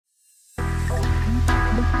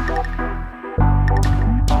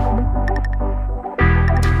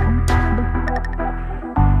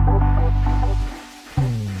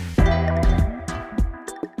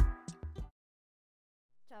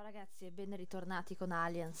ragazzi e ben ritornati con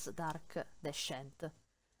Aliens Dark Descent.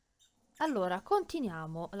 Allora,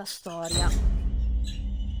 continuiamo la storia.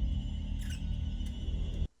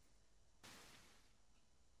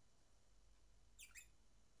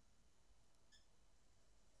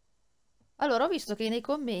 Allora, ho visto che nei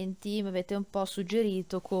commenti mi avete un po'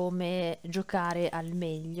 suggerito come giocare al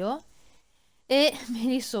meglio e me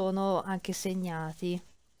li sono anche segnati.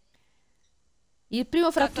 Il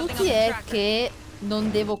primo fra tutti è che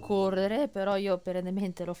non devo correre, però io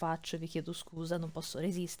perennemente lo faccio, vi chiedo scusa, non posso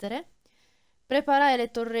resistere. Preparare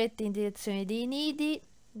le torrette in direzione dei nidi.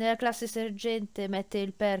 Nella classe sergente mettere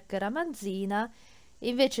il perk ramanzina,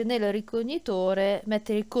 invece nel ricognitore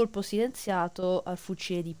mettere il colpo silenziato al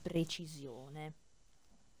fucile di precisione.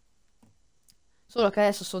 Solo che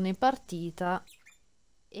adesso sono in partita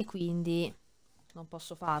e quindi non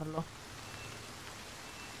posso farlo.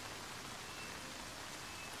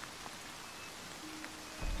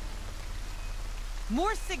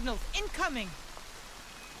 More signals incoming.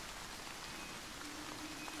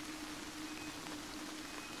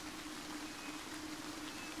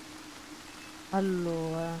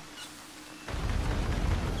 Allora,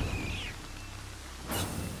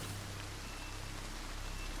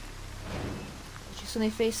 ci sono i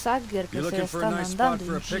facehugger che se ne stanno andando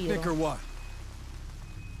in giro.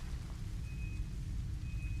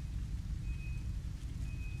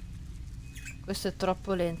 Questo è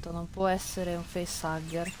troppo lento, non può essere un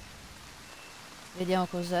facehugger. Vediamo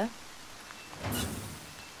cos'è.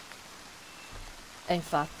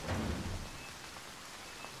 Infatti.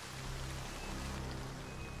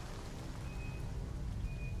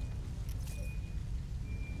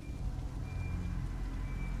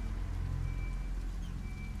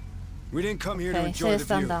 Ok, se ne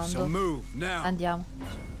sta andando. Andiamo.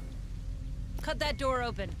 Cut that door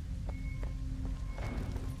open.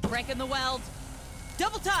 Breaking the weld.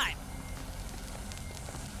 Double time.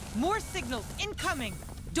 More signals incoming.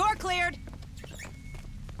 Door cleared.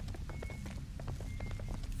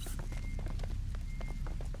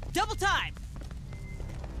 Double time.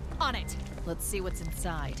 On it. Let's see what's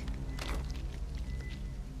inside.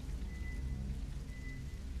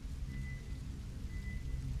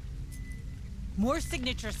 More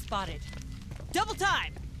signatures spotted. Double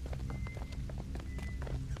time.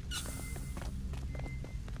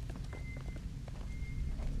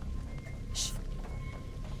 Shh.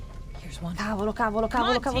 Here's one. Cavolo, cavolo,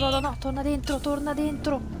 cavolo, cavolo, no, no, torna dentro, torna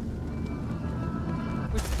dentro.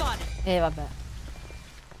 We're spotted. Vabbè.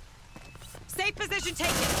 Safe position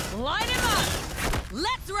taken. Line him up.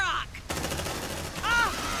 Let's rock. Ah,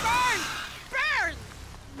 burn! Burn!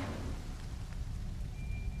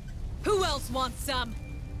 Who else wants some?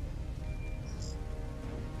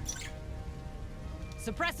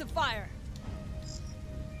 Suppressive fire.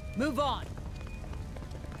 Move on.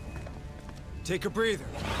 Take a breather.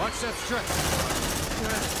 Watch that stretch.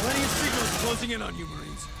 Plenty of signals closing in on you,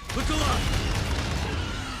 Marines. Look alive.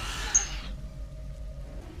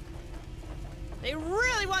 They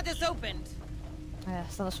really want this opened.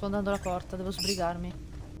 Stanno sfondando la porta, devo sbrigarmi.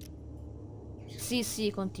 Sì, sì,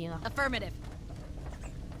 continua. Affirmative.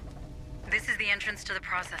 This is the entrance to the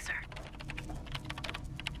processor.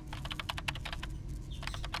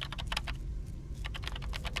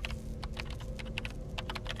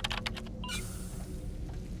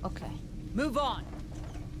 Ok. Move on.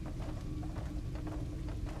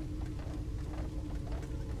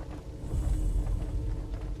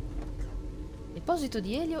 Deposito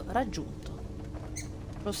di elio raggiunto.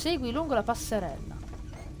 Prosegui lungo la passerella.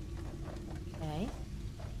 Ok.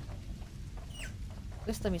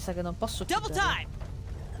 Questa mi sa che non posso Double chiudere. time.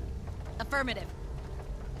 Affirmative.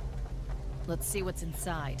 Let's see what's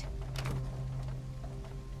inside.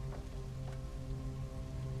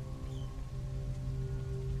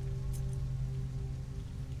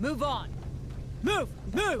 Move on. Move,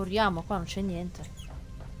 move. Corriamo, qua non c'è niente.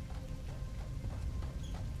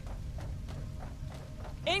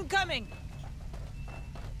 Incoming.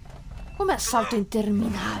 Come assalto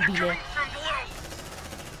interminabile.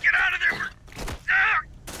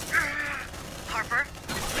 Harper?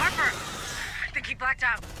 Harper! I think he blacked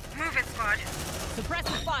out. Move it, squad.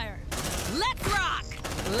 Suppressive fire. Let's rock.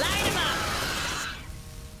 Light him up.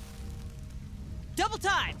 Double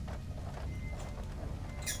time.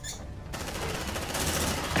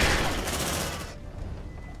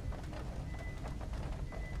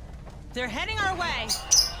 They're heading our way.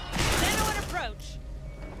 Send an approach.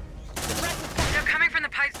 They're coming from the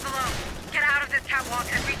pipes below. Get out of this catwalk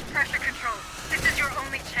and reach pressure control. This is your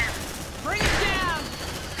only chance. Bring it down.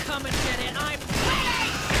 Come and get it. I'm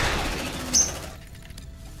ready.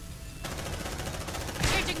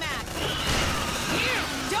 Changing mag. You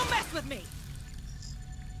don't mess with with me.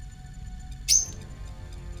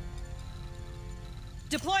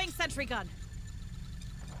 Deploying sentry gun.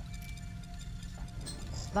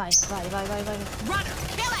 Vai, vai, vai, vai, vai. Runner,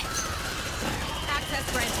 kill it!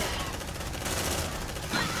 Access granted.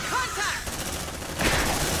 Contact!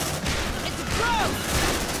 It's a drone!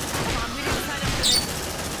 Come on, we didn't sign up for this.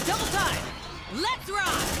 Double time! Let's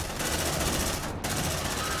rock!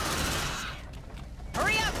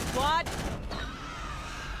 Hurry up, squad!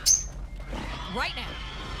 Right now.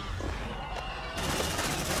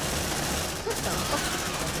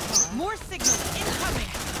 More signals incoming!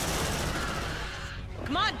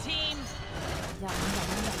 Come on, team! Andiamo,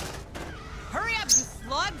 andiamo, andiamo. Hurry up, you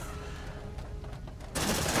slugs!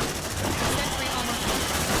 Sentry almost hit.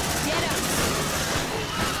 Get up!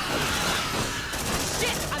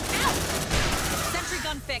 Shit, I'm out! Sentry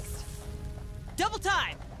gun fixed. Double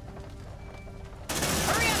time!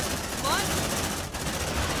 Hurry up, you slugs!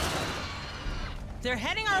 They're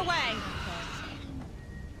heading our way!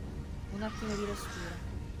 Un attimo di respiro.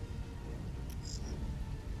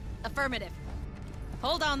 Affirmative.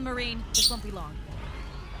 Hold on, Marine. This won't be long.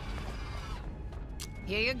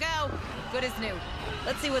 Here you go. Good as new.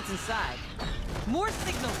 Let's see what's inside. More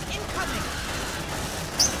signals incoming.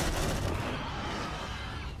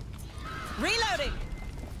 Reloading.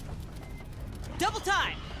 Double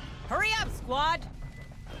time. Hurry up, squad.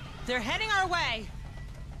 They're heading our way.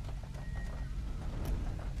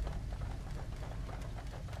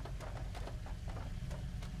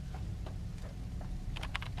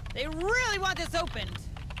 They really want this opened.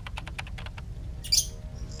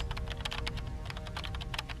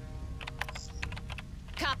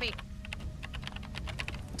 Copy.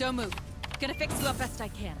 Don't move. Gonna fix you up best I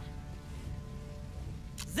can.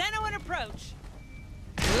 Zeno in approach.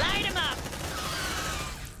 Light him up.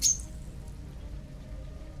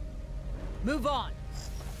 Move on.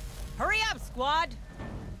 Hurry up, squad.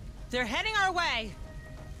 They're heading our way.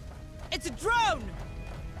 It's a drone.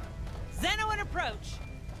 Zeno in approach.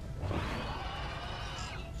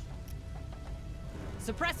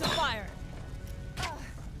 Suppressive fire.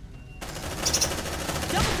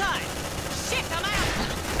 Double time. Shit, I'm out.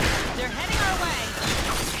 They're heading our way.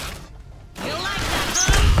 You like that,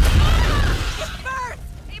 huh? It burns!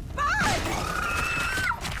 It burns!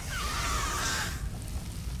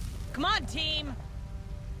 Come on, team.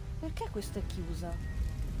 Perché questa è chiusa?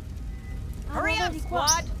 Hurry no, up, di qua.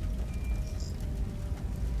 squad.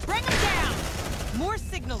 Bring them down. More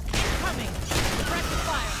signals incoming. Suppressive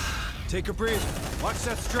fire. Take a breather. Watch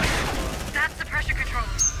that stretch. That's the pressure control.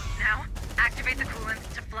 Now, activate the coolant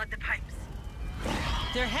to flood the pipes.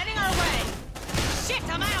 They're heading our way. Shit,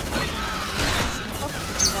 I'm out. Posso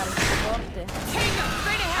tirare queste porte? Take them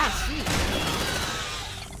straight ahead. Sì.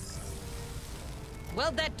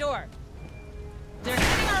 Weld that door. They're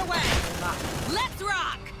heading our way. Let's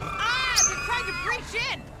rock. Ah, they're trying to breach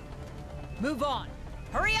in. Move on.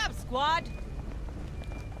 Hurry up, squad.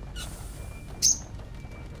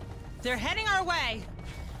 They're heading our way.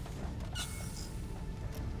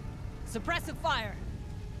 Suppressive fire.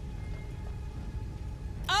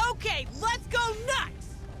 Okay, let's go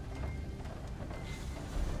nuts!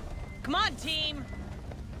 Come on, team!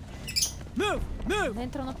 Move! Move! Non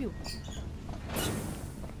entrano più.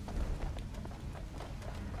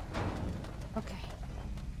 Ok.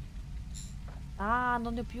 Ah,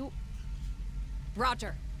 non ne ho più.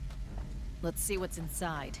 Roger. Let's see what's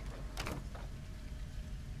inside.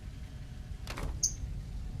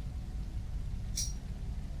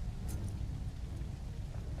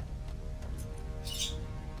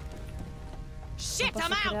 Shit, Non I'm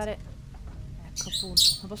posso out! creare... Ecco appunto.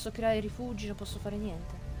 Non posso creare rifugi, non posso fare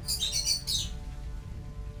niente.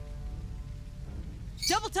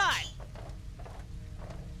 Double time!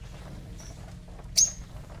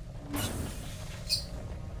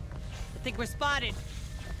 I think we're spotted.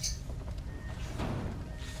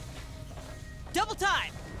 Double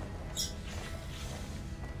time!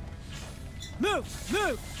 Move!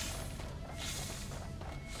 Move!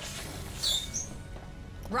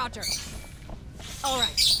 Roger. All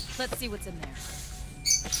right, let's see what's in there.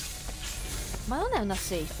 Ma non è una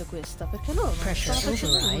safe questa, perché loro non Pressure stanno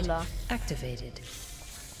facendo override nulla. activated.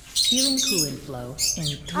 Healing coolant flow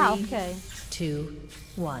in 3, Ah, ok. 2,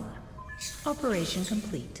 1. Operation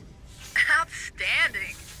complete.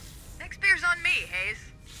 Outstanding. Next beer's on me, Hayes.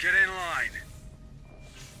 Get in line.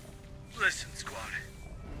 Listen, squad.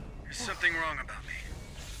 There's something wrong about me.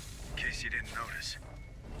 In case you didn't notice.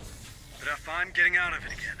 But if I'm getting out of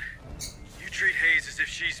it again, you treat Hayes as if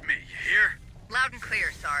she's me, you hear? Loud and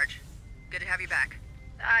clear, Sarge. Good to have you back.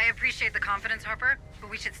 I appreciate the confidence, Harper, but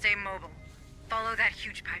we should stay mobile. Follow that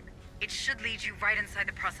huge pipe. It should lead you right inside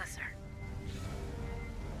the processor.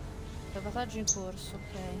 Salvataggio in corso,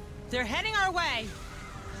 ok. They're heading our way.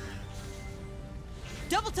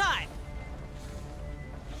 Double time.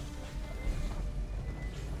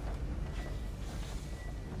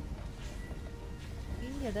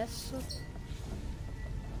 Quindi adesso...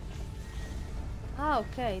 Ah,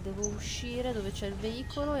 ok, devo uscire dove c'è il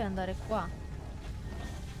veicolo e andare qua.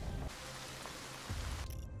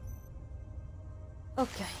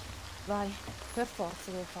 Ok, vai, per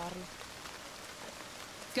forza devo farlo.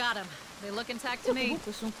 Got him. They look intact to Io me.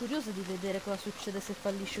 comunque sono curiosa di vedere cosa succede se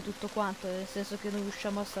fallisce tutto quanto, nel senso che non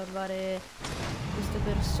riusciamo a salvare queste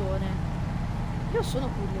persone. Io sono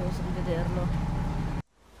curiosa di vederlo.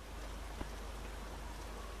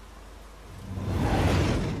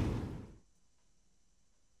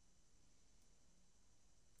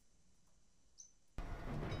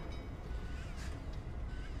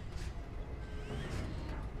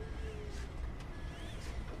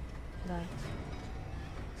 Dai.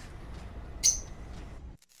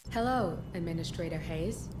 Hello, Administrator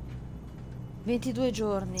Hayes. 22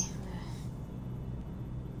 giorni.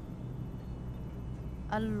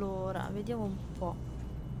 Allora, vediamo un po'.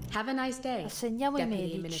 Have a nice day, Assegniamo i Deputy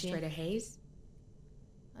medici. Administrator Hayes.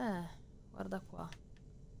 Guarda qua.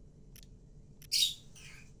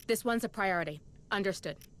 This one's a priority.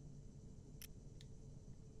 Understood.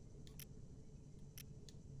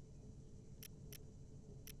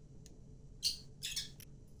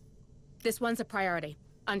 This one's a priority.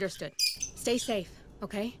 Understood. Stay safe,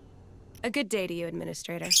 okay? A good day to you,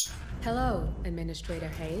 Administrator. Hello, Administrator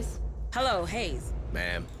Hayes. Hello, Hayes.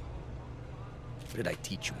 Ma'am. What did I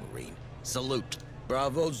teach you, Marine? Salute.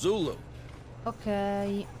 Bravo, Zulu.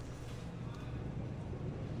 Ok.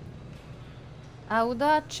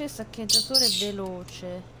 Audace, saccheggiatore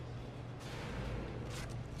veloce.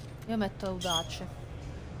 Io metto audace.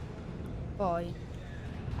 Poi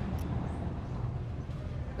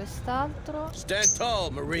quest'altro. Stand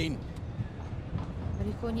tall, Marine.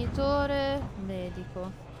 Ricognitore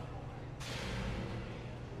medico.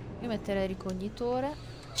 Io metterei ricognitore.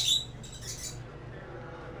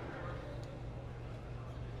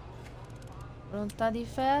 Volontà di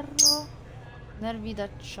ferro. Nervi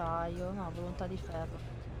d'acciaio. No, volontà di ferro.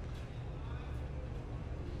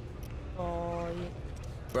 Poi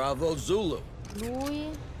Bravo, Zulu. lui,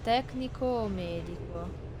 tecnico o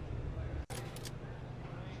medico?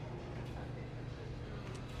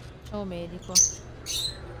 Facciamo medico.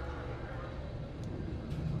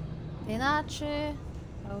 Tenace,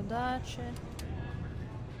 audace.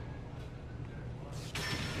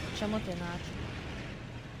 Facciamo tenace.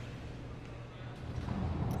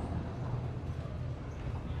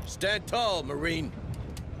 Stand tall, Marine.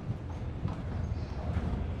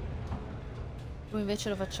 Lui invece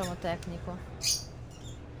lo facciamo tecnico.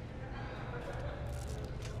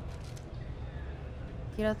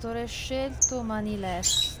 Tiratore scelto, mani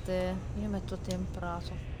leste. Io metto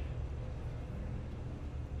temprato.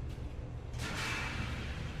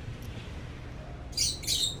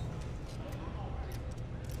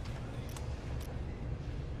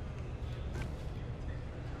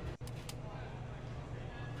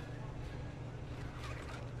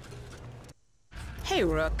 Hey,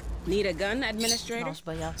 Rook. Need a gun, No, Administrator? ho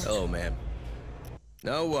sbagliato. Hello, ma'am.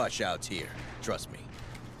 No washouts here. Trust me.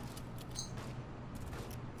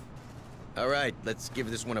 All right, let's give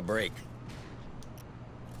this one a break.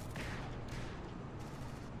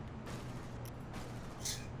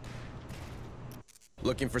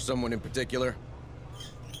 Looking for someone in particular?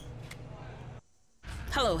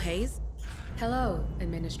 Hello, Hayes. Hello,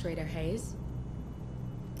 Administrator Hayes.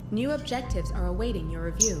 New objectives are awaiting your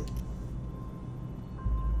review.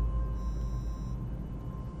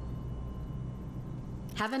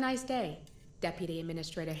 Have a nice day, Deputy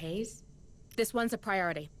Administrator Hayes. This one's a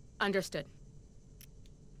priority. Understood.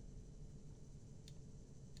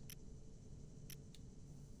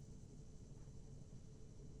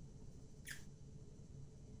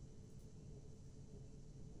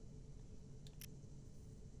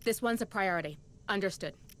 This one's a priority.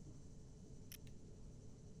 Understood.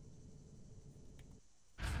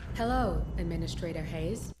 Hello, Administrator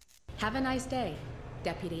Hayes. Have a nice day,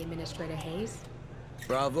 Deputy Administrator Hayes.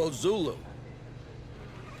 Bravo, Zulu.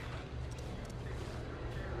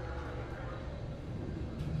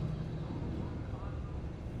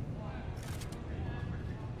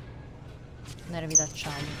 Nervi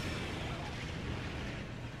d'acciaio.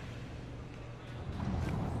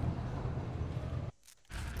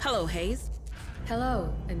 Hello, Hayes.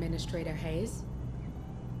 Hello, Administrator Hayes.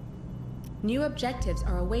 New objectives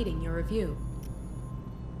are awaiting your review.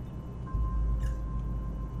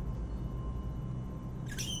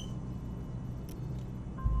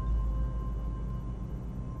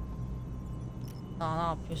 No,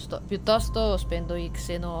 no, piuttosto spendo i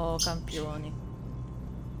xenocampioni.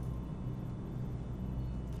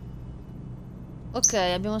 Ok,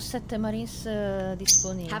 abbiamo 7 Marines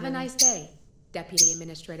disponibili. Have a nice day, Deputy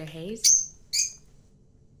Administrator Hayes.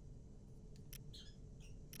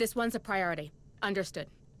 This one's a priority. Understood.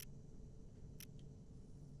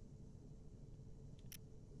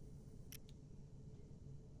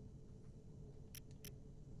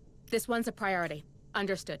 This one's a priority.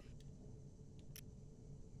 Understood.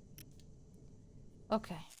 Ok.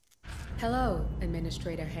 Hello,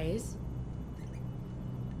 Administrator Hayes.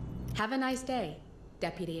 Have a nice day,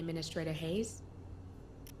 Deputy Administrator Hayes.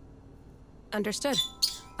 Understood.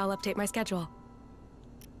 I'll update my schedule.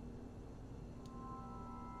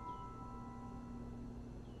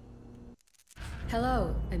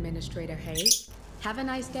 Hello, Administrator Hayes. Have a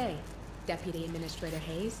nice day, Deputy Administrator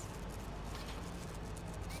Hayes.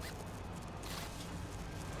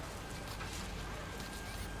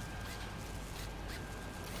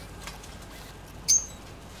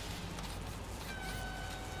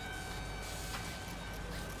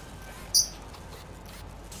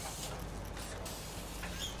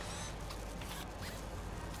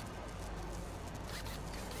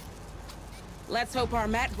 Let's hope our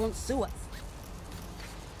Matt won't sue us.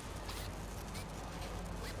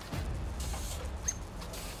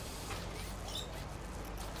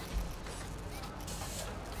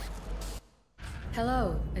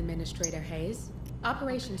 Hello, Administrator Hayes.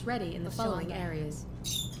 Operations ready in the following areas.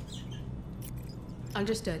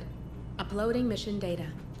 Understood. Uploading mission data.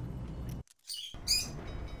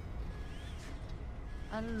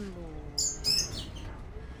 Allora.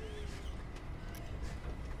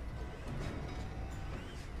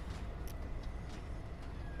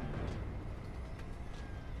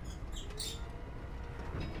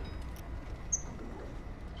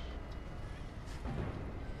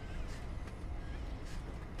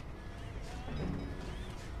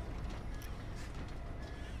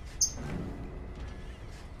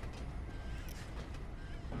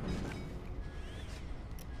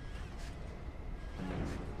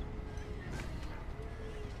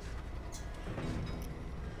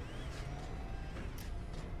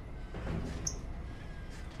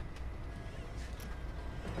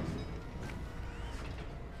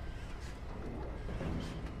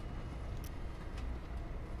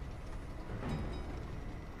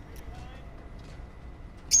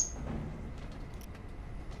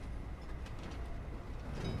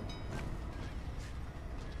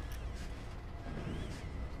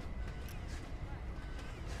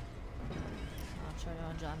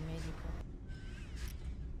 C'aveva già il medico.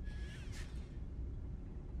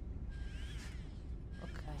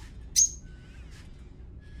 Ok.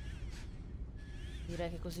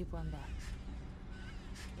 Direi che così può andare.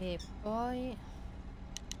 E poi...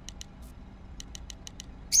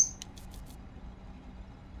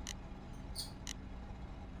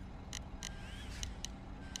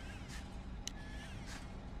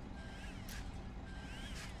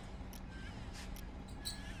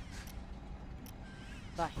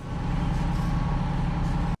 Vai.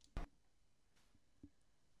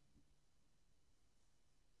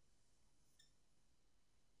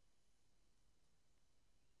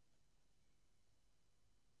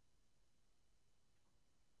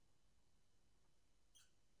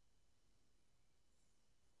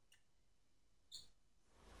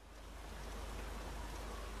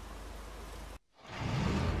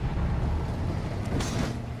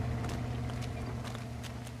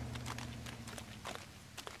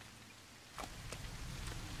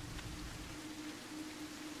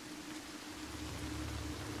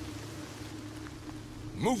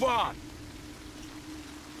 Move on!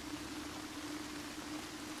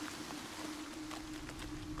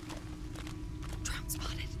 Drone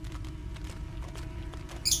spotted.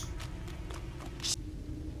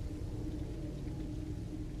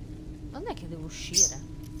 Non è che devo uscire.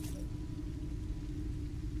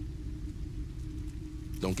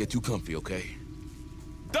 Don't get too comfy, okay?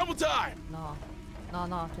 Double time! No. No,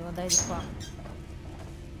 no, devo andare di qua.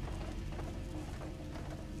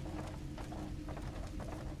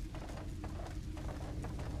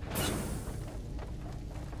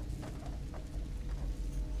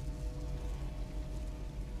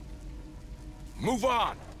 Move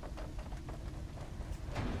on!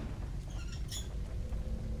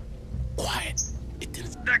 Quiet. It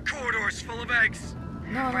didn't... That corridor's full of eggs.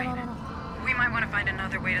 No, no, Right. no, no, no. We might want to find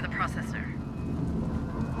another way to the processor.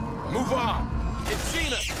 Move on! It's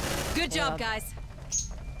seen us! Good job, guys.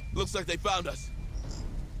 Looks like they found us.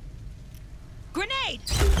 Grenade!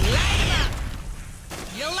 Light 'em up!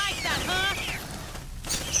 You like that, huh?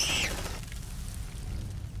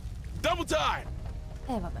 Double time!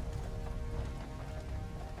 Vabbè.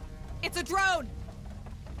 It's a drone!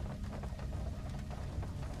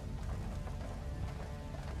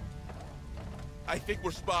 I think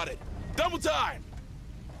we're spotted. Double time!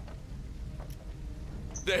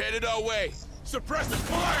 They're headed our way. Suppress the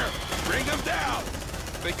fire! Bring them down!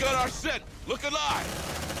 They got our scent. Look alive!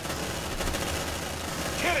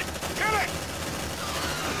 Get it! Get it!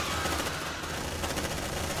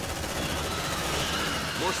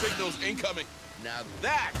 More signals incoming. Now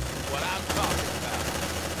that's what I'm talking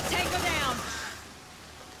about. Take her down!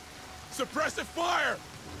 Suppressive fire!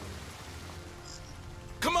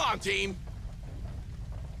 Come on, team!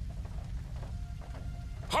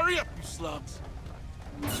 Hurry up, you slugs!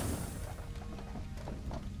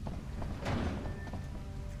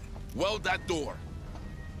 Weld that door.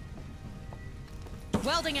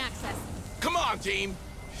 Welding access. Come on, team!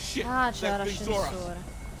 Shit, Ah, c'era that thing saw us. l'ascensore.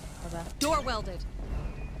 Vabbè. Door welded.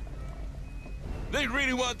 They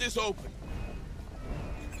really want this open.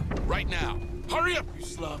 Right now. Hurry up, you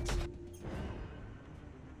slugs!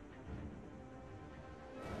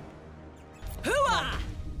 Hooah!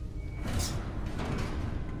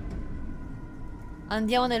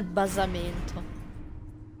 Andiamo nel basamento.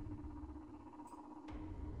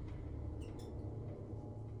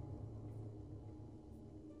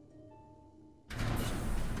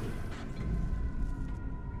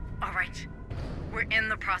 All right. We're in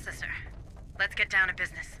the processor. Let's get down to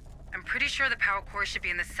business. I'm pretty sure the power core should be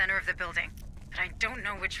in the center of the building, but I don't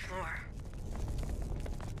know which floor.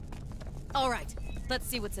 All right, let's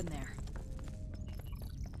see what's in there.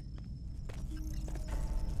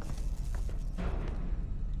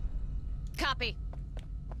 Copy.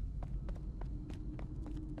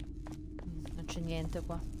 Non c'è niente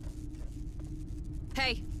qua.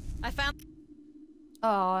 Hey, I found...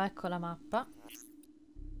 Oh, ecco la mappa.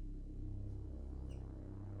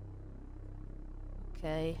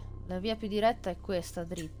 Ok, la via più diretta è questa,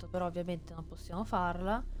 dritto, però ovviamente non possiamo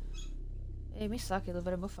farla. E mi sa che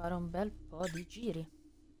dovremmo fare un bel po' di giri.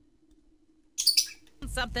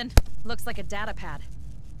 something. Looks like a data pad.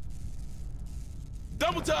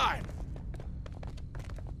 Double time!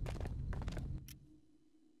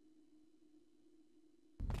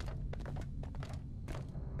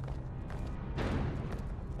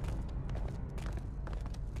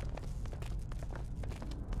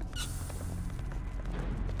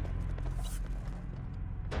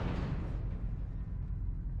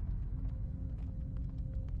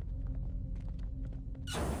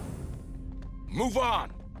 Move on!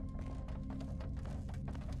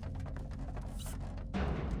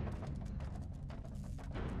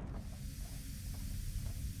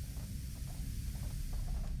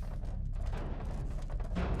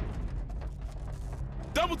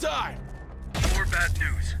 Double time! More bad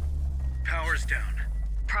news. Power's down.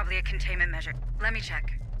 Probably a containment measure. Let me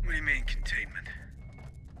check. What do you mean, containment?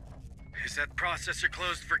 Is that processor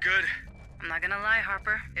closed for good? I'm not gonna lie,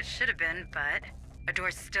 Harper. It should have been, but a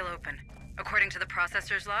door's still open. According to the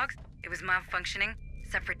processor's logs, it was malfunctioning,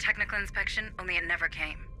 except for technical inspection, only it never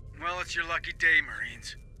came. Well, it's your lucky day,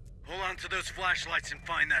 Marines. Hold on to those flashlights and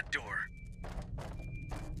find that door.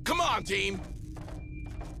 Come on, team!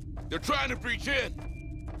 They're trying to breach in!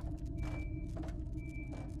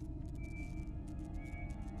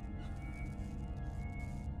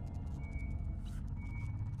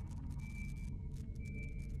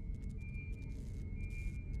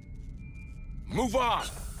 Move on!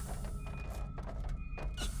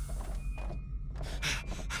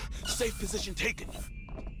 Safe position taken.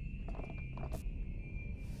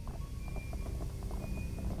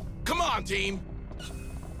 Come on, team!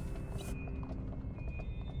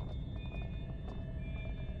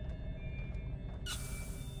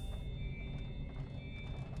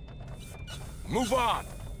 Move on!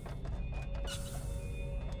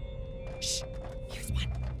 Shh! Here's one.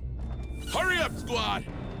 Hurry up, squad!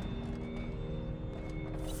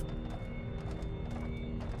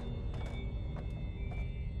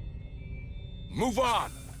 Move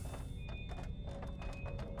on!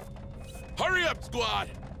 Hurry up, squad!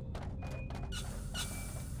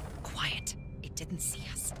 Quiet. It didn't see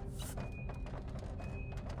us.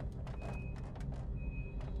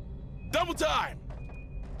 Double time!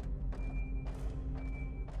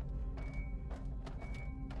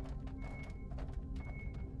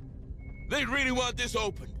 They really want this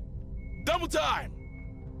open. Double time!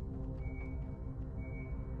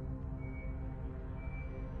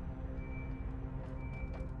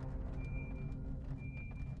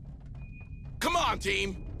 Come on,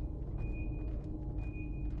 team!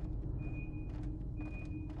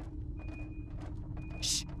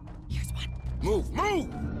 Shh! Here's one. Move, move!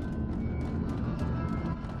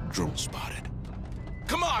 Drone spotted.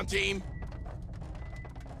 on, team!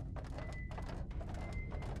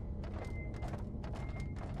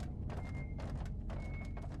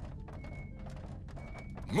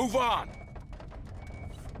 Move on!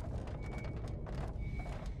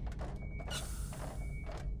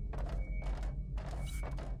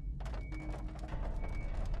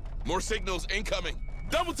 More signals incoming!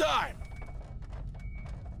 Double time!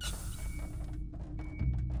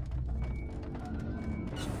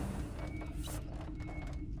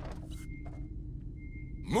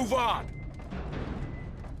 Move on!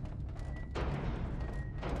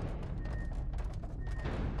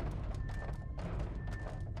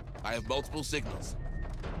 I have multiple signals.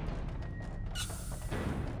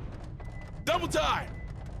 Double time!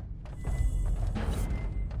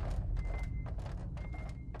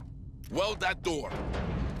 Weld that door.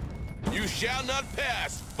 You shall not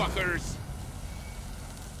pass, fuckers!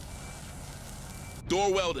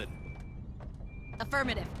 Door welded.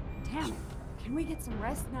 Affirmative. Damn. Can we get some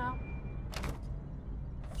rest now?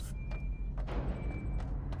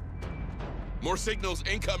 More signals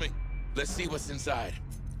incoming. Let's see what's inside.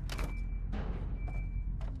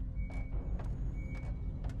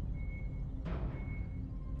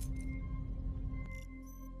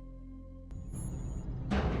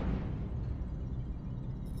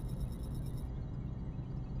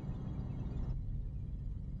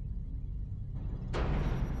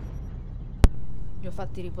 Li ho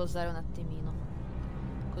fatti riposare un attimino.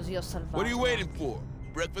 Così ho salvato. What are you waiting for?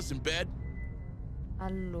 Breakfast in bed?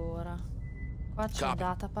 Allora, qua c'è un Copy.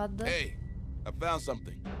 datapad. Hey, I found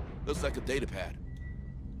something. Looks like a datapad.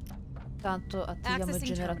 Intanto attiviamo il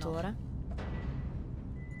Accessing generatore.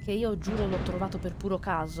 Che io giuro l'ho trovato per puro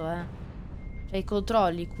caso, eh. Cioè i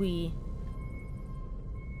controlli qui.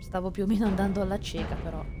 Stavo più o meno andando alla cieca,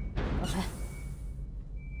 però. Vabbè.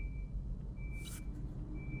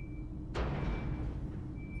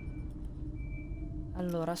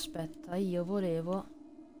 Allora, aspetta, io volevo...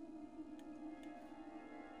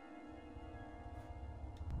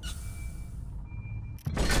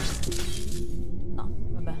 No,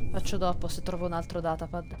 vabbè, faccio dopo se trovo un altro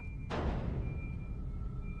datapad.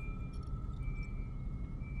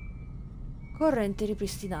 Corrente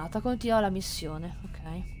ripristinata, continua la missione,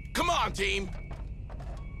 ok. Come on, team!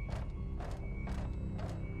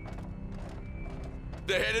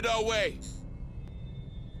 They're headed our way.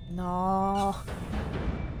 No.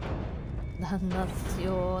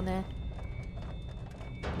 Dannazione.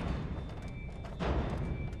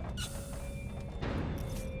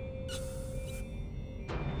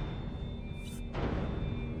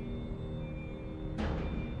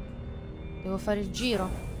 Devo fare il giro.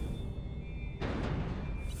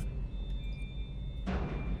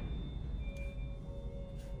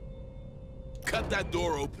 Cut that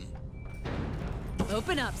door open.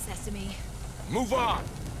 Open up, Sesame. Move on!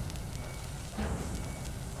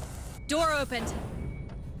 Door opened.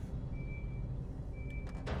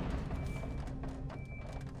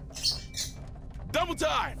 Double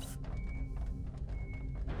time!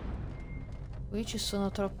 Qui ci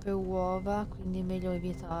sono troppe uova, quindi è meglio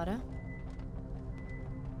evitare.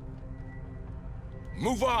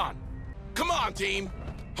 Move on! Come on, team!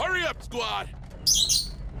 Hurry up, squad!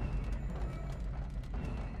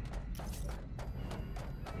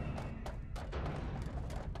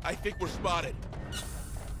 I think we're spotted.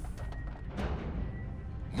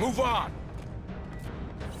 Move on!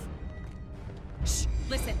 Shh,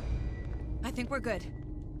 listen. I think we're good.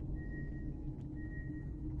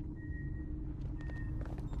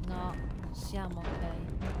 No, non siamo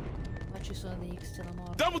ok. Qua ci sono degli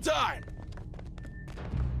xenomorfi. Double time!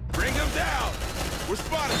 Bring them down! We're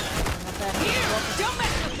spotted! Here! Don't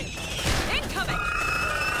mess with me! Incoming!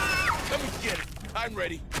 Come and get it. I'm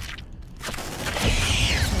ready.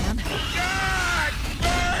 Man. God!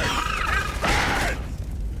 Burn! It burns!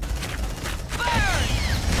 Burn!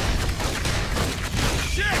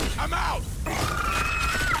 Shit! I'm out!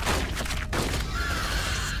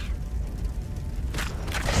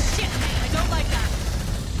 Shit! I don't like that.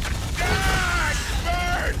 God!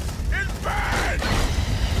 Burns! It burns!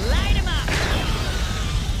 Light him up!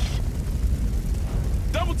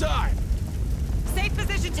 Double time! Safe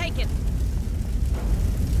position taken.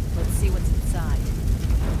 Let's see what's inside.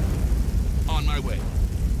 On my way.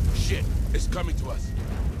 Shit, it's coming to us.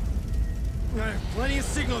 I have plenty of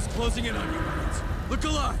signals closing in on you, Marines. Look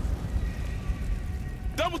alive!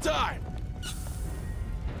 Double time!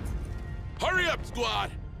 Hurry up,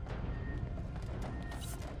 squad!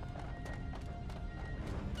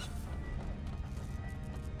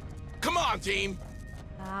 Come on, team!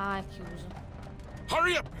 Ah, è chiuso.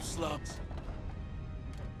 Hurry up, you slugs!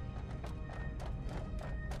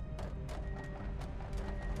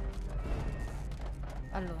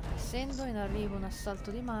 Allora, essendo in arrivo un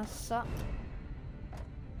assalto di massa...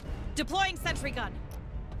 Deploying sentry gun.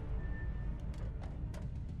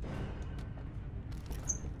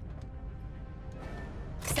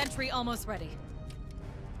 Sentry almost ready.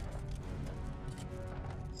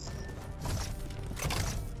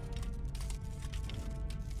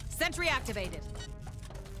 Sentry activated.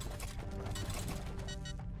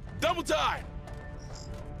 Double time!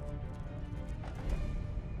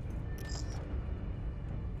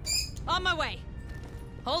 On my way.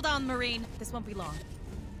 Hold on, Marine. This won't be long.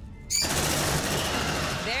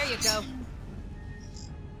 There you go.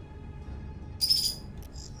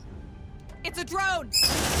 It's a drone!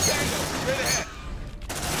 Tango, straight ahead!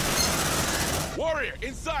 Warrior,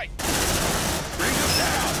 in sight! Bring them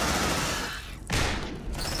down!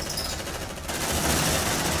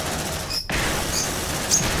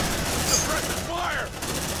 Suppressive fire!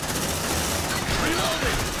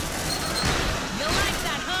 Reloading! You like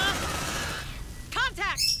that, huh?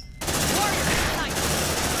 Contact! Warrior in sight!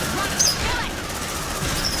 Run it! Kill it!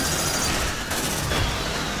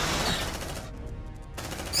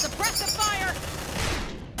 Suppressive fire!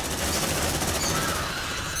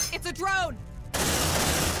 It's a drone!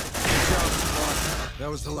 That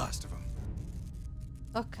was the last of them.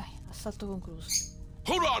 Ok, assalto concluso.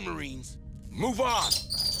 Hold on, Marines! Move on!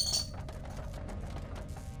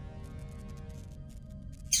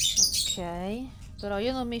 Ok, però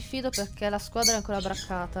io non mi fido perché la squadra è ancora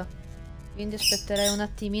braccata. Quindi aspetterei un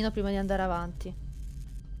attimino prima di andare avanti.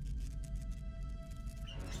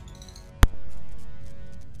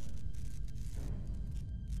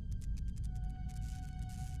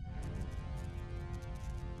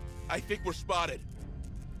 I think we're spotted.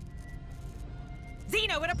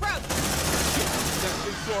 Xeno, in approach!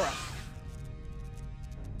 That's Sora.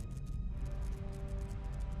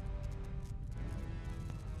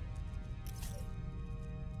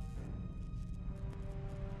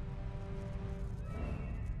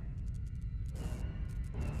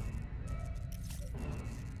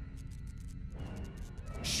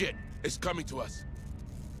 Shit, it's coming to us.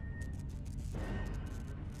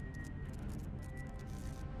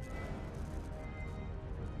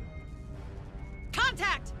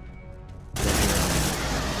 Contact!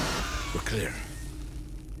 We're clear.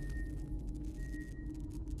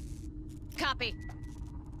 Copy.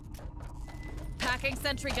 Packing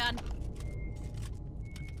sentry gun.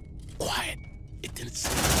 Quiet. It didn't see.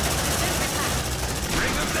 Sentry pack.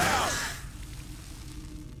 Bring them down!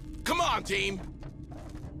 Come on, team!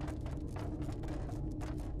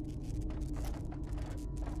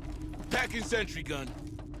 Packing sentry gun.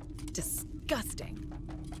 Disgusting.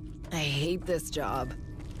 I hate this job.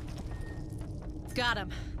 Got him.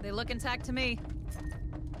 They look intact to me.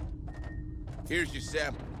 Here's your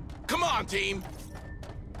sample. Come on, team!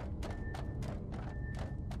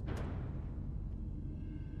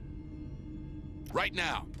 Right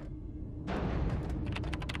now.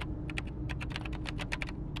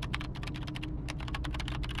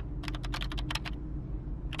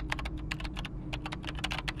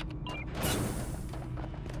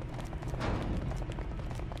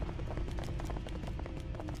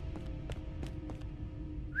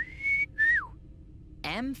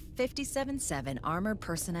 M57-7 Armored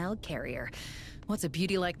Personnel Carrier. What's a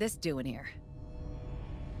beauty like this doing here?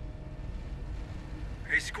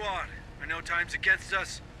 Hey, squad. I know time's against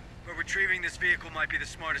us, but retrieving this vehicle might be the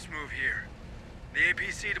smartest move here. The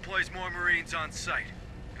APC deploys more Marines on site.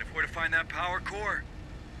 And if we're to find that power core,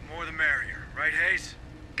 the more the merrier. Right, Hayes?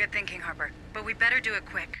 Good thinking, Harper. But we better do it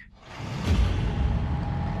quick.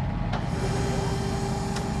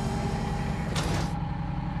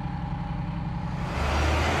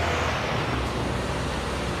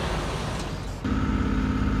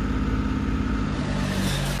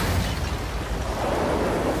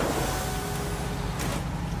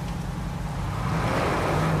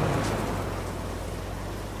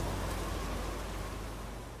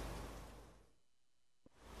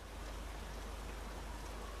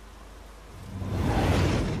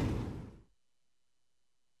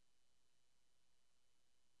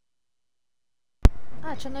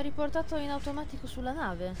 Ah, ci hanno riportato in automatico sulla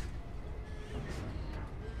nave.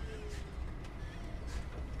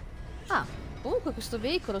 Ah, comunque questo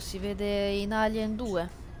veicolo si vede in Alien 2.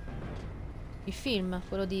 Il film,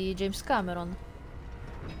 quello di James Cameron.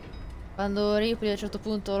 Quando Ripley a un certo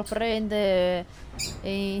punto lo prende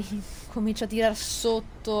e comincia a tirar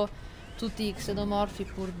sotto tutti i xenomorfi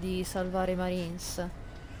pur di salvare i Marines.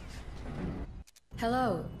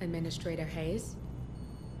 Hello, Administrator Hayes.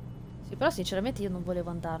 Sì, però sinceramente io non volevo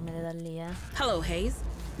andarmene da lì, Hello, Hayes.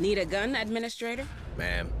 Need a gun, Administrator?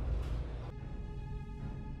 Ma'am.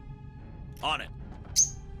 On it.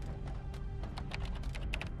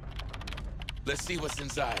 Let's see what's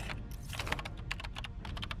inside.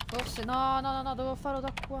 Forse no, dovevo farlo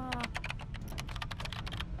da qua.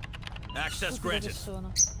 Access Stupido che granted.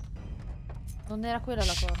 sono. Non era quella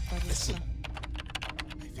la porta, giusto?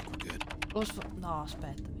 No,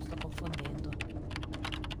 aspetta, mi sto confondendo.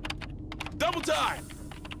 Double time.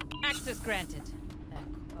 Access granted.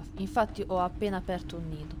 Ecco, infatti ho appena aperto un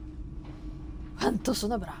nido. Quanto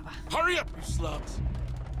sono brava. Hurry up, you slugs.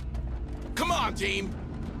 Come on, team.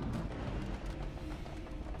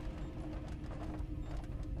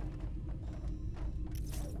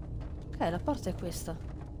 Ok, la porta è questa.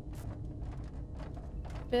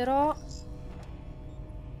 Però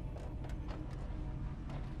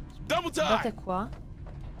Double guardate time. qua.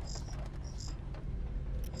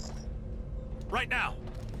 Right now.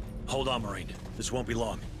 Hold on, Marine. This won't be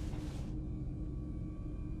long.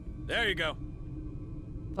 There you go.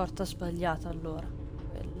 Porta sbagliata allora.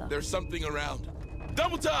 Quella. There's something around.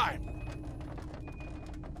 Double time.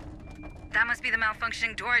 That must be the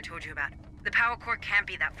malfunctioning door I told you about. The power core can't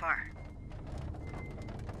be that far.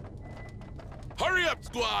 Hurry up,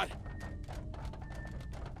 squad.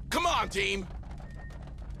 Come on, team.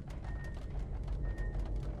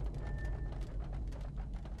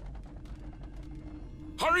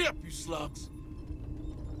 Hurry up, you slugs.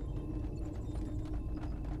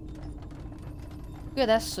 Qui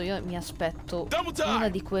adesso io mi aspetto una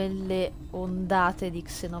di quelle ondate di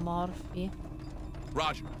xenomorfi.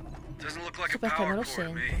 Roger. Doesn't look like Sì, a perché me power lo core to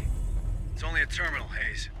sento. me. It's only a terminal,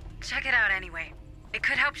 Hayes. Check it out anyway. It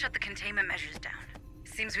could help shut the containment measures down.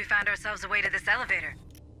 Seems we found ourselves a way to this elevator.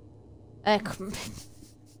 Ecco.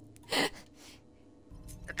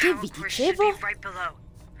 The Che power vi core should dicevo? be right below.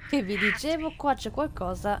 Che vi dicevo, qua c'è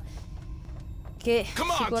qualcosa che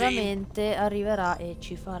sicuramente arriverà e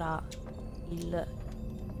ci farà il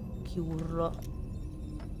chiurro.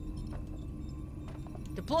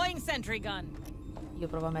 Deploying sentry gun. Io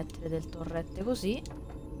provo a mettere del torrette così.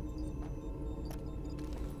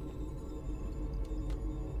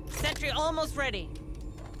 Sentry almost ready.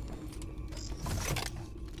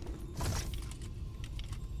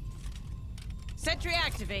 Sentry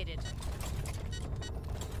activated.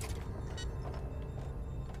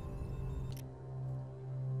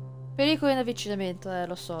 Pericolo in avvicinamento,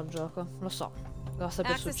 lo so il gioco, lo so. Cosa sta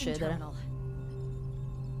per Access in succedere. terminal.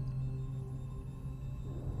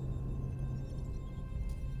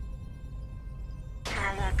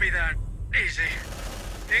 Oh, it won't be that easy.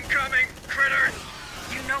 Incoming, critters!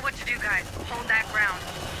 You know what to do, guys. Hold that ground.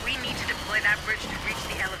 We need to deploy that bridge to reach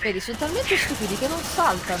the elevator. Vedi, sono talmente stupidi che non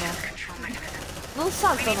saltano. Non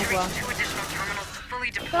saltano qua.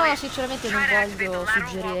 Però sinceramente non voglio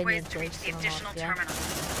suggerire niente ai xenomorfi,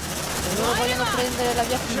 Se loro vogliono prendere la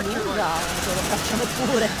via più lunga, ce lo facciano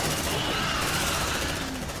pure.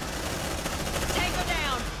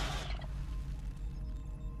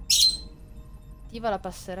 Attiva la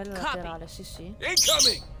passerella laterale, sì sì.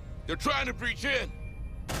 Incoming! They're trying to breach in.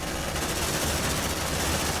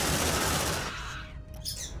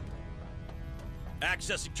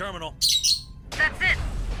 Accessing terminal. That's it.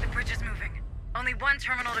 The bridge is moving. Only one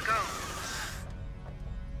terminal to go.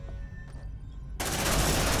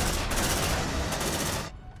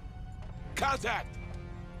 Contact!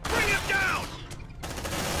 Bring him down!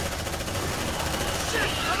 Shit,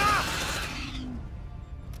 enough!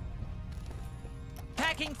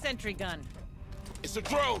 Packing sentry gun. It's a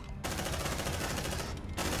drone.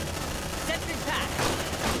 Sentry pack.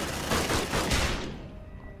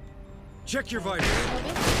 Check your vitals.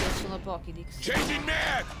 Sono pochi di Changing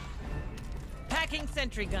mag! Packing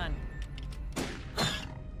sentry gun.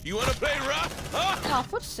 You wanna play rough? Huh? No,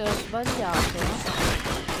 forse ho sbagliato.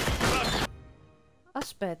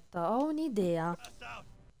 Aspetta, ho un'idea.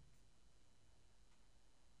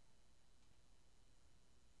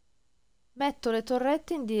 Metto le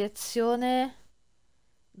torrette in direzione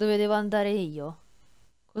dove devo andare io.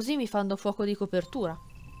 Così mi fanno fuoco di copertura.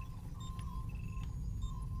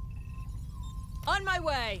 On my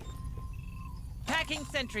way. Packing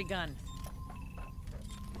sentry gun.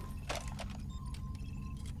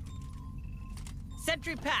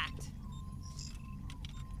 Sentry packed.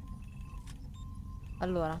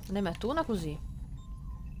 Allora, ne metto una così.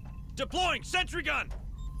 Deploying sentry gun.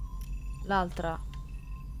 L'altra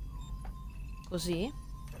così.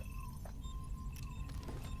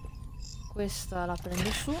 Questa la prendo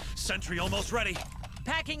su. Sentry almost ready.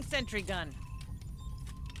 Packing sentry gun.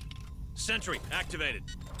 Sentry activated.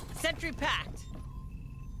 Sentry packed.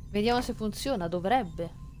 Vediamo se funziona,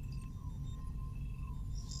 dovrebbe.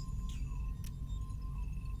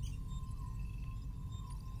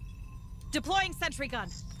 Deploying sentry gun.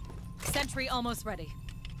 Sentry almost ready.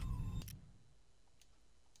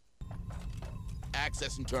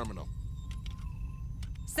 Accessing terminal.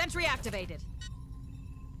 Sentry activated.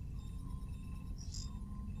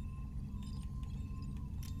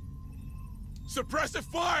 Suppressive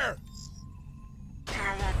fire! Oh,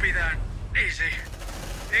 it won't be that easy.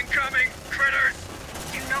 Incoming, critters!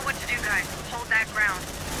 You know what to do, guys. Hold that ground.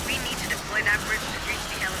 We need to deploy that bridge to reach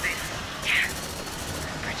the elevator. Yeah.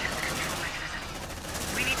 That bridge has a control mechanism.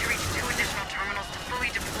 We need to reach 2 additional terminals to fully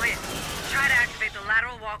deploy it. Try to activate the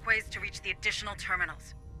lateral walkways to reach the additional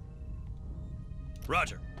terminals.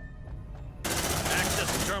 Roger. Access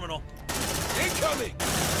the terminal. Incoming!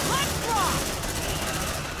 Let's rock!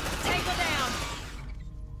 Tango down!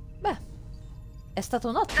 Beh, è stata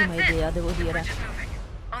un'ottima idea, devo The dire. bridge is moving.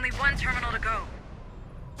 Only 1 terminal to go.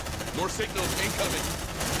 More signals incoming.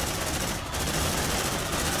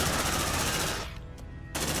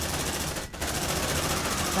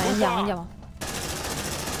 Dai, andiamo, andiamo.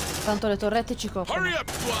 Tanto le torrette ci coprono. Hurry up,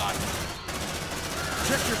 squad!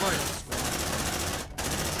 Check your vitals.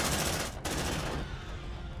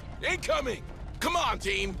 Incoming! Come on,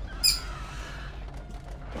 team!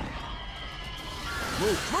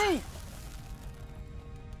 Move, move!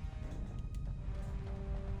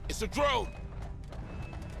 It's a drone!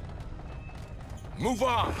 Move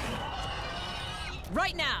on!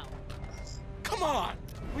 Right now! Come on!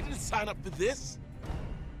 We didn't sign up for this!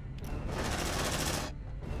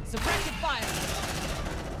 Suppressive fire!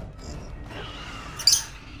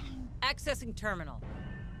 Accessing terminal.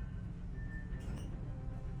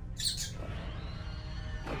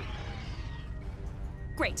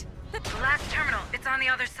 Great. The last terminal, it's on the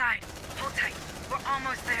other side. Hold tight. We're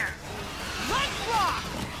almost there. Let's rock!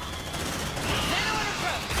 Nano and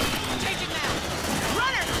approach. Changing now.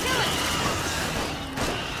 Runner, kill it!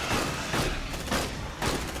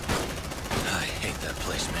 I hate that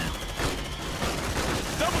place, man.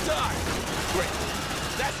 Double time! Great.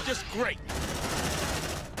 That's just great.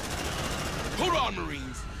 Hold on,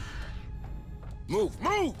 Marines. Move,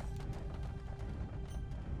 move!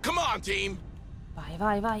 Come on, team! Vai,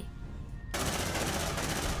 vai, vai.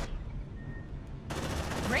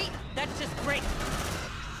 Great. That's just great.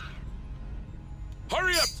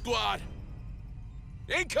 Hurry up, squad!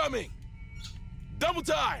 Incoming! Double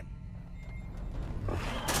time!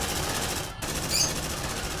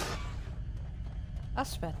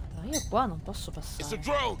 Aspetta, io qua non posso It's a passare.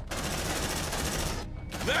 drone!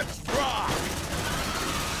 Let's rock!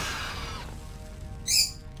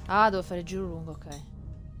 Ah, devo fare il giro lungo, ok.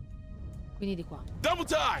 Quindi di qua. Double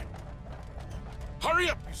time! Hurry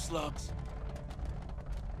up, you slugs!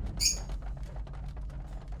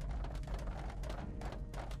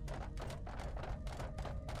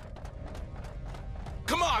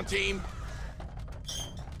 Come on, team!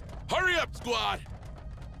 Hurry up, squad!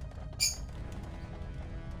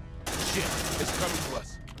 Shit, it's coming to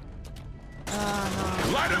us. Ah,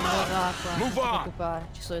 no. Light 'em Non up! va qua, non Move ti on! preoccupare,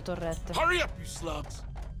 ci sono le torrette. Hurry up, you slugs!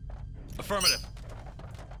 Affirmative.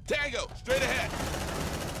 Tango, straight ahead!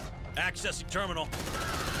 Accessing terminal.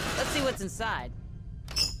 Let's see what's inside.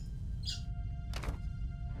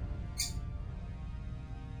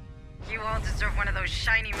 You all deserve one of those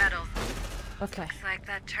shiny medals. Ok. Looks like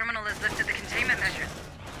that terminal has lifted the containment measures.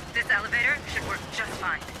 This elevator should work just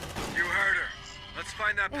fine. You heard her. Let's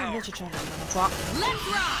find that E power. invece c'è qua. Let's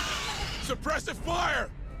rock! Suppressive fire!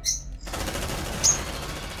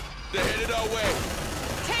 They're headed our way.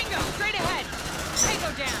 Tango, straight ahead.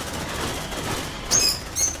 Tango down.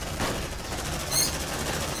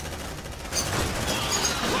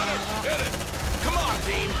 Runner, hit it! Come on,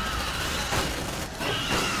 team!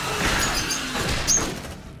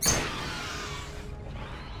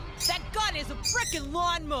 That gun is a frickin'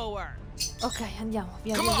 lawnmower. Ok, andiamo.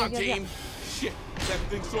 Via, Come via, on, via, via, team! via. Shit, that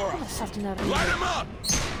thing saw Come us. salto in arrivo? Light him up!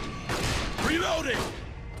 Reloading!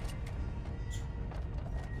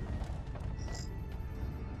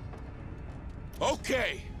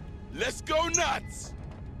 Okay, let's go nuts!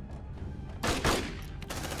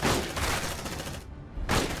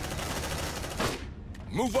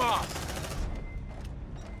 Move on!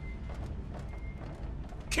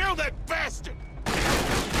 Kill that bastard!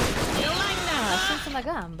 Ah, senza una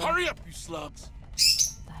gamba. Hurry up, you slugs!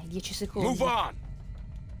 Dai, 10 secondi. Move on!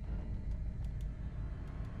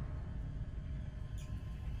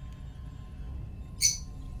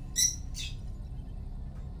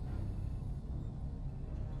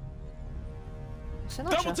 Se no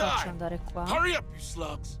ce la Double faccio time! andare qua. Hurry up, you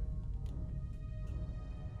slugs!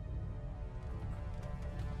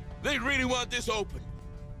 They really want this open.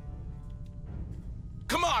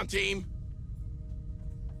 Come on, team!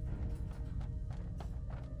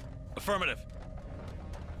 Affirmative.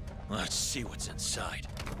 Let's see what's inside.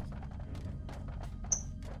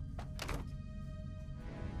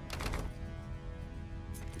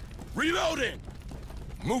 Reloading!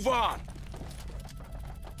 Move on!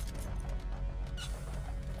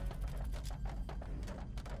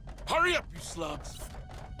 Hurry up, you slugs!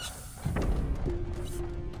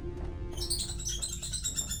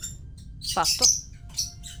 Fatto.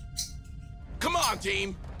 Come on,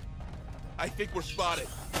 team! I think we're spotted.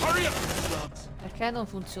 Hurry up, you slugs! Perché non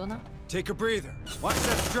funziona? Take a breather. Watch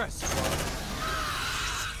that stress.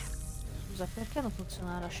 Scusa, perché non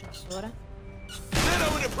funziona l'ascensore?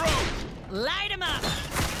 Zeno in approach! Light him up!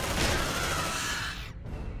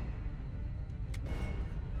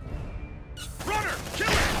 Runner! Kill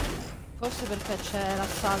it! Forse perché c'è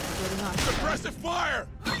l'assalto rimasto. Suppressive fire!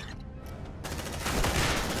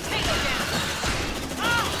 Tango down!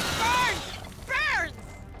 Oh, burns! Burns!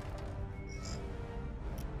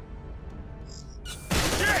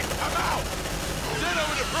 Shit! I'm out! Zeno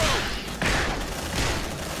in approach!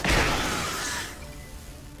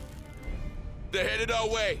 They're headed our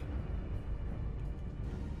way.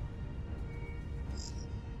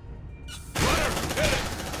 Runner! Hit it!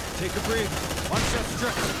 Take a breather. Watch that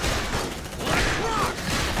stress. Let's rock!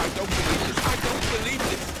 I don't believe this. I don't believe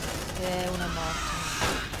this. E uno è morto.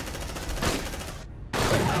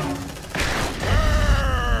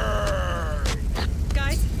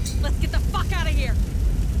 Guys, let's get the fuck out of here!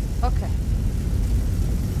 Ok.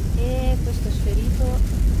 E questo è sferito.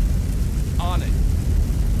 On it.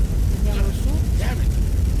 Andiamolo su. Damn it!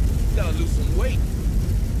 Gotta lose some weight.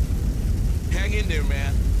 Hang in there,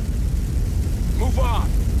 man. Move on.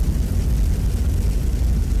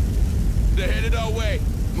 They're headed our way.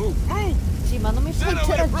 Move, move! Sì, ma non mi fai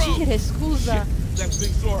interagire, scusa. Shit, that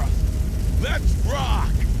thing saw us. Let's rock!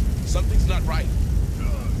 Something's not right.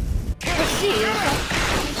 Sì,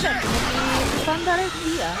 certo, mi fa andare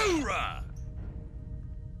via. Hoorah!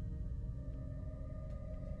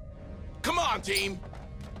 Come on, team!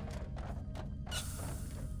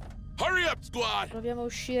 Hurry up, squad! Proviamo a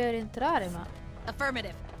uscire e rientrare, ma...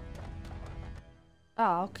 Affirmative.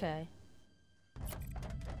 Ah, ok. Il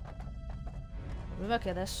problema è che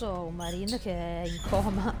adesso ho un marine che è in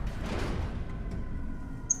coma.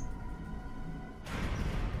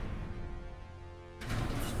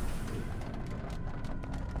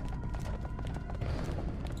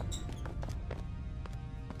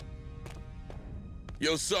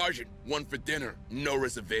 Yo, Sergeant, one for dinner, no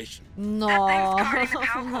reservation. No, That thing's guarding the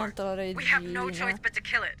power un cord. altro We have no regina. choice but to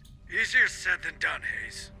kill it. Easier said than done,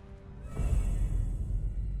 Hayes.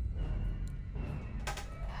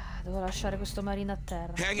 Devo lasciare questo marine a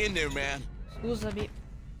terra. Hang in there, man. Scusami.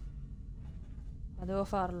 Ma devo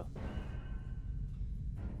farlo.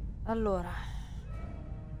 Allora.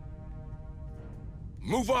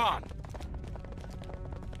 Move on!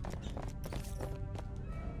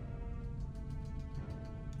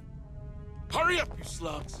 Hurry up, you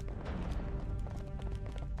slugs!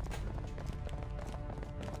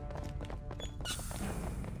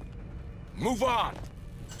 Move on!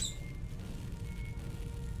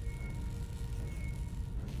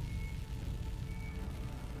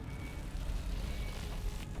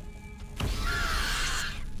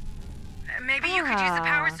 Maybe you could use the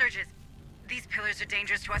power Ah. surges. These pillars are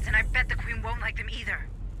dangerous to us, and I bet the Queen won't like them either.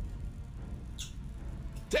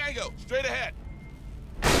 Tango, straight ahead!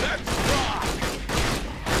 Let's rock!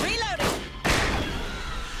 Reloading!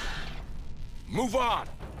 Move on!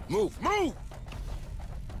 Move, move!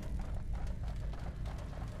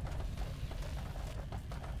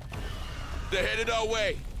 They're headed our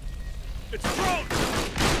way. It's thrown!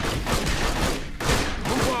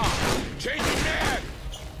 Move on! Changing mag!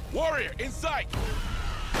 Warrior, in sight!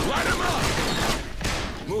 Light him up!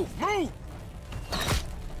 Move, move!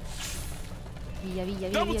 Via, via, via,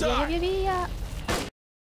 Double via, via, time. via, via.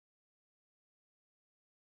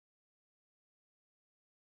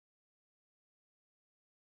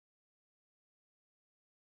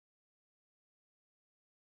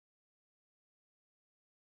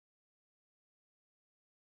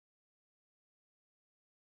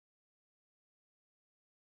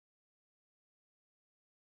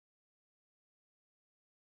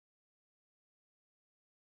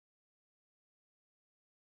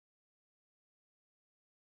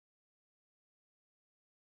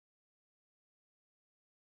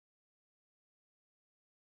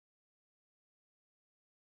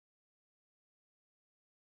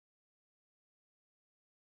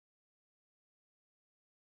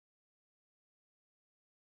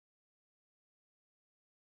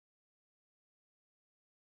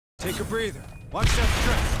 Take a breather. Watch that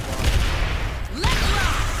stress. Let's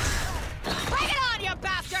rock! Bring it on, you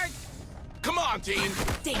bastards! Come on, team!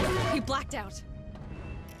 Damn, he blacked out.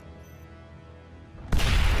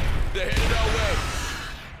 They're headed our way.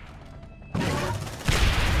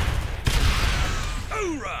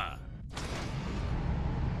 Hoorah!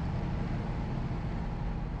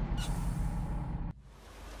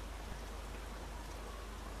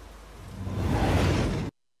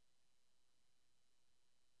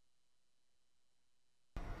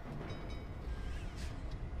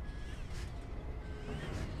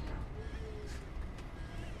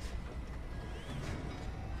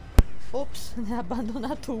 Ops, ne ha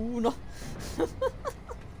abbandonato uno.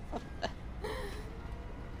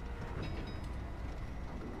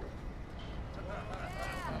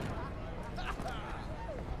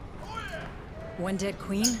 One dead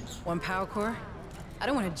queen, one power core. I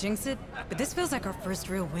don't want to jinx it, but this feels like our first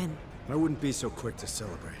real win. I wouldn't be so quick to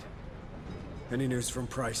celebrate. Any news from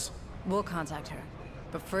Price? We'll contact her.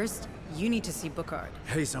 But first, you need to see Bookard.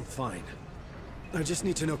 Hayes, I'm fine. I just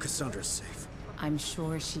need to know Cassandra's safe. I'm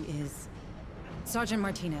sure she is. Sergeant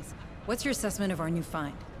Martinez, what's your assessment of our new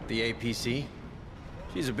find? The APC?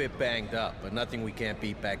 She's a bit banged up, but nothing we can't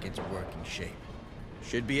beat back into working shape.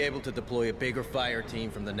 Should be able to deploy a bigger fire team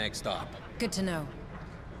from the next op. Good to know.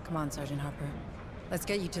 Come on, Sergeant Harper. Let's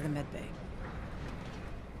get you to the medbay.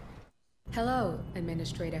 Hello,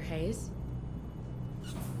 Administrator Hayes.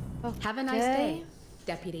 Okay. Have a nice day,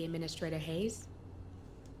 Deputy Administrator Hayes.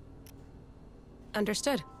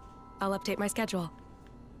 Understood. I'll update my schedule.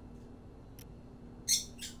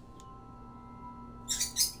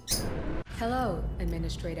 Hello,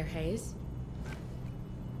 Administrator Hayes.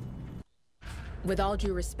 With all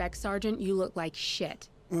due respect, Sergeant, you look like shit.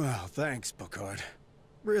 Well, thanks, Bookard.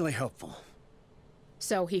 Really helpful.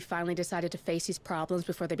 So he finally decided to face his problems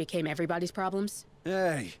before they became everybody's problems?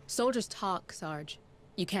 Hey! Soldiers talk, Sarge.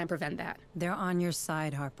 You can't prevent that. They're on your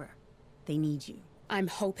side, Harper. They need you. I'm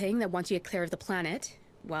hoping that once you get clear of the planet,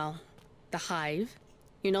 well, the hive,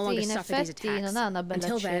 you no longer suffer these attacks.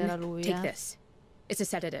 Until then, take this. It's a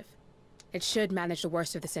sedative. It should manage the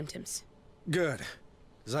worst of the symptoms. Good.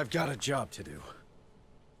 Because I've got a job to do.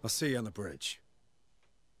 I'll see you on the bridge.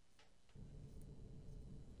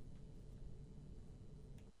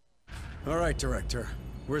 All right, Director.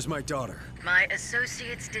 Where's my daughter? My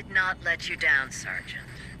associates did not let you down, Sergeant.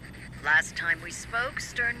 Last time we spoke,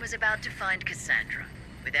 Stern was about to find Cassandra.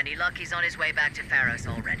 With any luck, he's on his way back to Pharos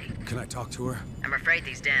already. Can I talk to her? I'm afraid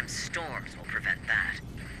these damn storms will prevent that.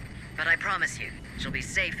 But I promise you, she'll be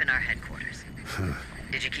safe in our headquarters.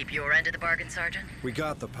 Did you keep your end of the bargain, Sergeant? We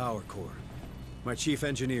got the power core. My chief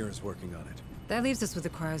engineer is working on it. That leaves us with a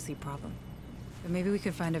cryosleep problem. But maybe we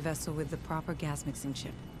could find a vessel with the proper gas mixing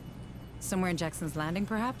chip. Somewhere in Jackson's Landing,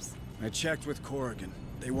 perhaps? I checked with Corrigan.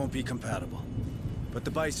 They won't be compatible. But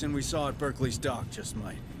the Bison we saw at Berkeley's dock just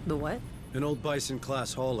might. The what? An old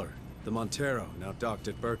Bison-class hauler, the Montero, now docked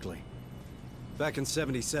at Berkeley. Back in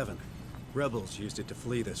 '77, rebels used it to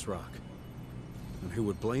flee this rock. And who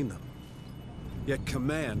would blame them? Yet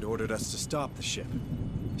Command ordered us to stop the ship.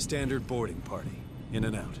 Standard boarding party, in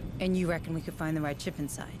and out. And you reckon we could find the right chip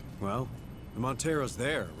inside? Well, the Montero's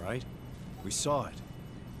there, right? We saw it.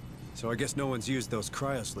 So I guess no one's used those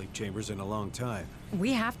cryosleep chambers in a long time.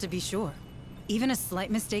 We have to be sure. Even a slight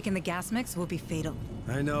mistake in the gas mix will be fatal.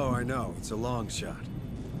 I know. It's a long shot.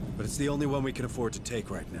 But it's the only one we can afford to take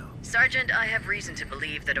right now. Sergeant, I have reason to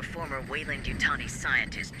believe that a former Weyland-Yutani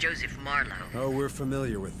scientist, Joseph Marlowe... Oh, we're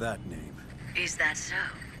familiar with that name. Is that so?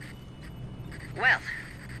 Well,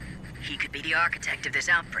 he could be the architect of this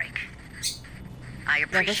outbreak. I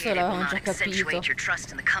appreciate it will not accentuate your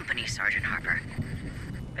trust in the company, Sergeant Harper.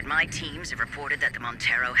 But my teams have reported that the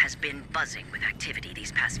Montero has been buzzing with activity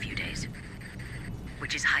these past few days.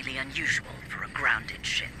 Which is highly unusual for a grounded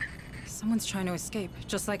ship. Someone's trying to escape,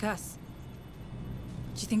 just like us.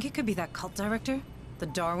 Do you think it could be that cult director? The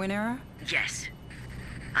Darwin era? Yes.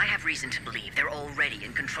 I have reason to believe they're already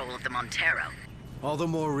in control of the Montero. All the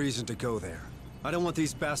more reason to go there. I don't want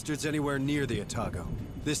these bastards anywhere near the Otago.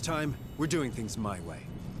 This time, we're doing things my way.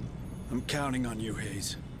 I'm counting on you,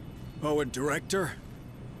 Hayes. Oh, and Director?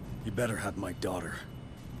 You better have my daughter.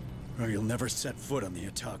 Or you'll never set foot on the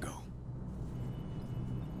Otago.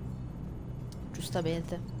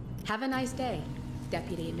 Giustamente. Have a nice day,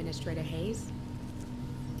 Deputy Administrator Hayes.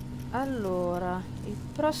 Allora, il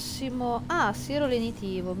prossimo... Ah, siero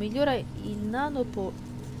lenitivo. Migliora il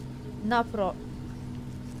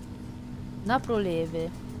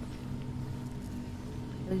naproleve.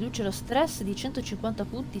 Riduce lo stress di 150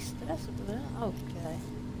 punti stress. Ok.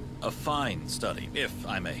 A fine study, if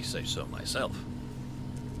I may say so myself.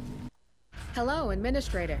 Hello,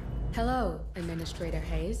 Administrator. Hello, Administrator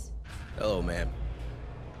Hayes. Hello, ma'am.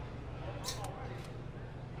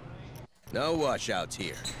 No washouts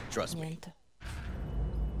here. Trust me.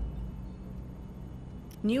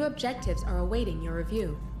 New objectives are awaiting your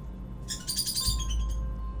review.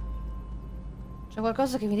 C'è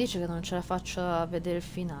qualcosa che mi dice che non ce la faccio a vedere il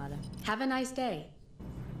finale. Have a nice day.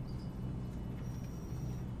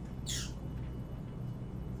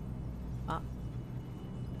 Ah.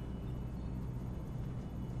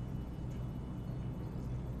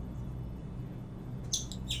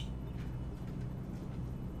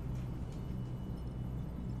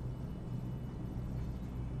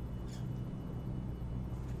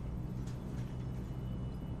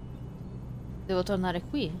 Devo tornare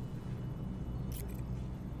qui?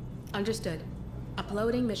 Understood.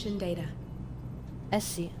 Uploading mission data. Eh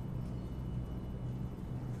sì.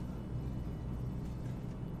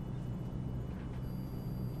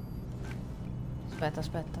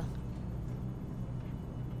 Aspetta.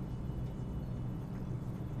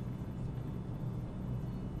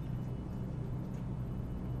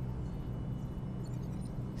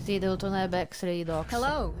 Sì, devo tornare back X-ray docs.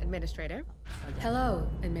 Hello, Administrator. Hello,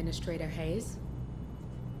 Administrator Hayes.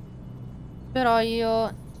 Però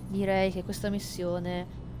io direi che questa missione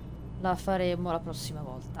la faremo la prossima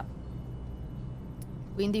volta.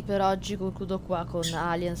 Quindi per oggi concludo qua con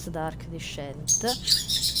Aliens Dark Descent.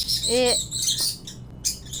 E...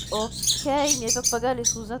 ok, i miei pappagalli,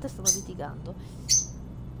 scusate, stavo litigando.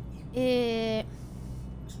 E...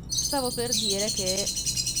 stavo per dire che...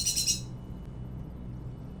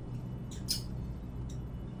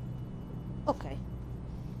 ok.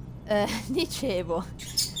 Dicevo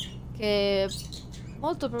che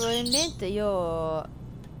molto probabilmente io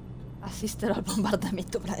assisterò al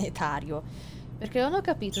bombardamento planetario, perché non ho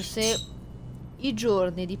capito se i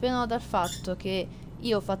giorni dipendono dal fatto che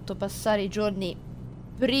io ho fatto passare i giorni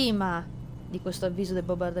prima di questo avviso del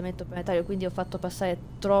bombardamento planetario, quindi ho fatto passare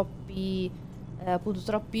troppi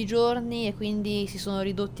giorni e quindi si sono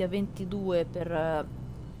ridotti a 22 per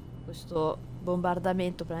questo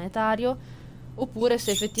bombardamento planetario, oppure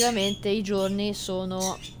se effettivamente i giorni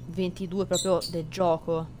sono 22 proprio del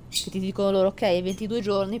gioco, che ti dicono loro ok, 22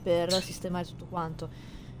 giorni per sistemare tutto quanto.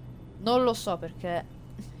 Non lo so, perché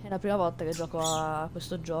è la prima volta che gioco a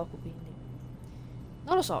questo gioco, quindi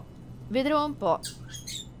non lo so, vedremo un po'.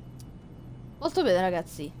 Molto bene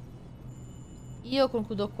ragazzi, io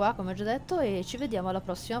concludo qua come ho già detto e ci vediamo alla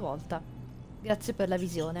prossima volta. Grazie per la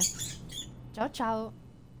visione. Ciao ciao.